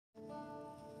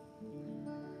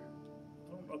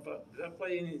Did I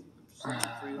play any song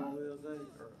for you on the other day?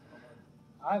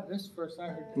 This is the first I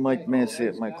heard today. Mike Massey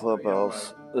at my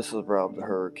clubhouse. This is Rob the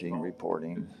Hurricane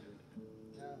reporting.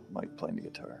 Mike playing the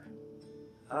guitar.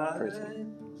 Crazy.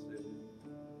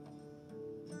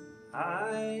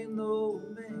 I know a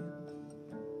man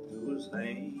who was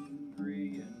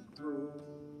angry and cruel.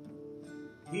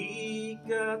 He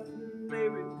got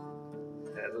married,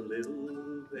 had a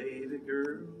little baby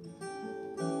girl.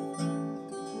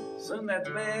 Soon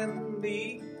that man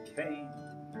became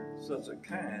such a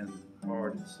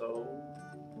kind-hearted soul.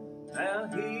 Now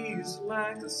he's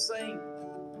like a saint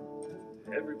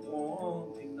to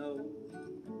everyone he knows.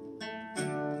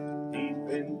 He's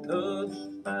been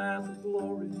touched by the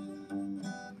glory,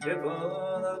 heaven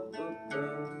up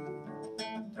above,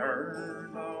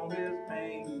 turned all his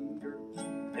anger,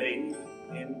 hate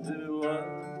into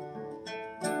love.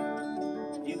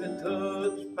 He's been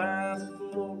touched by the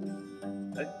glory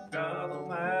that God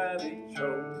Almighty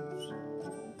chose.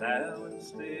 Now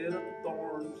instead of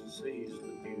thorns, he sees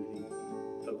the beauty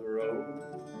of the rose.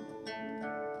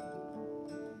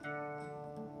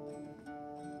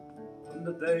 From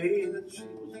the day that she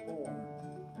was born,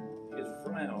 his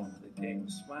frown became a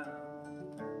smile.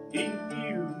 He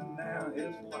knew now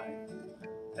his life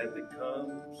had become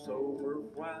so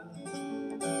worthwhile.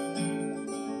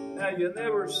 Now you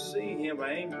never see him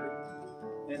angry,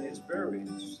 and it's very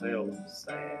seldom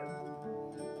sad.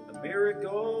 The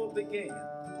miracle began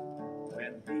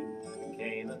when he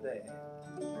became a dad.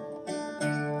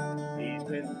 He's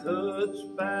been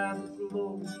touched by the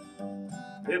glory,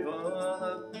 heaven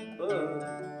up above,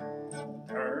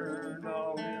 turned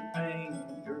all his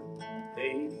anger,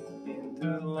 hate into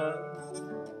love.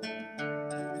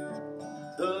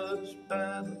 Touched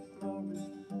by the glory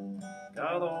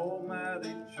God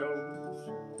Almighty chose.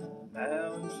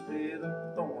 Now instead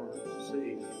of thorns,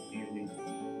 see the beauty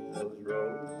of his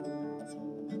rose.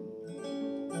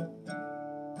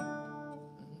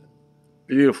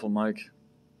 Beautiful, Mike.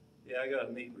 Yeah, I got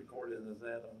a neat recording of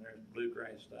that on there,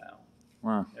 bluegrass style.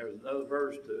 Wow. There's another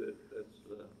verse to it that's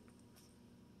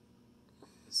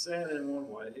it's sad in one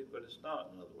way, but it's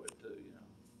not another way too, you know.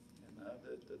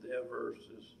 And the dead verse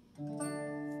is,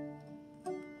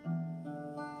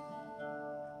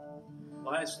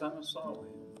 last time I saw him,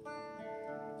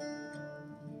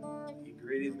 he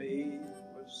greeted me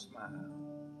with a smile,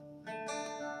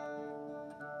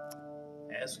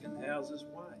 asking how's his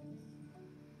wife,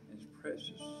 his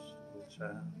precious little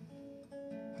child.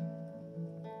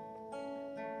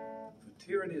 With a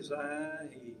tear in his eye,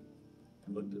 he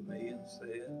looked at me and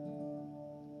said,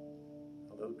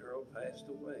 a little girl passed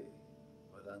away,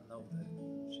 but I know that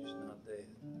she's not dead.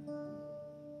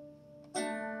 I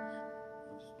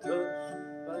was touched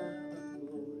by the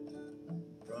glory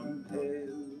from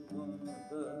heaven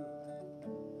above,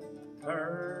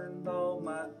 turned all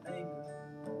my anger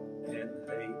and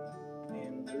hate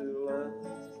into love.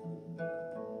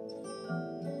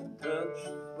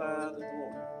 Touched by the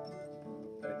glory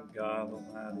that God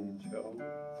Almighty chose.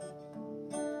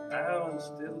 Now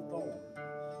instead of thorns,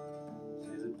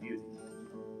 see the beauty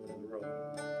of the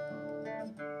rose.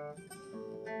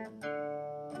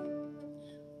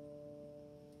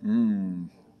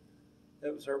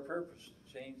 That was our purpose, to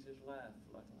change his life.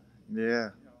 Yeah.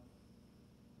 You know,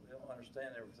 we don't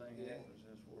understand everything that happens in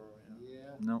this world. You know?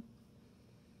 Yeah. Nope.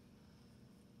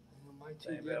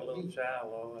 Think about a little child,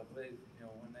 though. I believe, you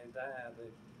know, when they die,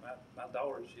 my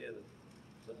daughter, she had a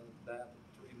son that died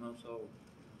at 3 months old.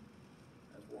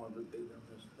 That's one of the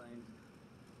biggest things.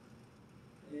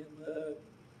 And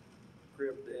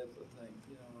crib death, I think,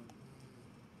 you know.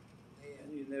 And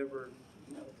you never,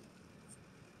 you know,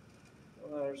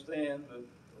 don't understand, but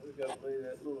we've got to leave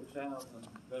that little child in a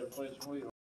better place than we are.